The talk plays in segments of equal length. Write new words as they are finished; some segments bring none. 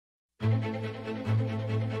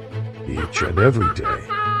each and every day,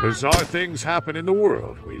 bizarre things happen in the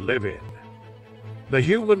world we live in. The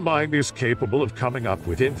human mind is capable of coming up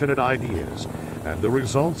with infinite ideas, and the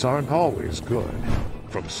results aren't always good.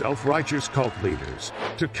 From self-righteous cult leaders,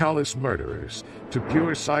 to callous murderers, to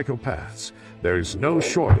pure psychopaths, there's no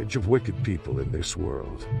shortage of wicked people in this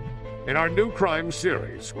world. In our new crime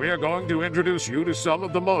series, we are going to introduce you to some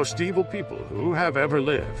of the most evil people who have ever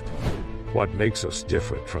lived. What makes us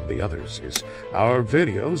different from the others is our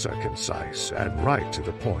videos are concise and right to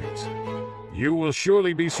the point. You will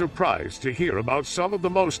surely be surprised to hear about some of the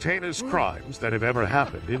most heinous crimes that have ever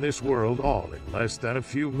happened in this world, all in less than a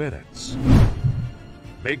few minutes.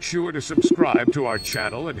 Make sure to subscribe to our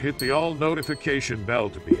channel and hit the all notification bell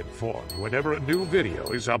to be informed whenever a new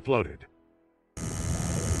video is uploaded.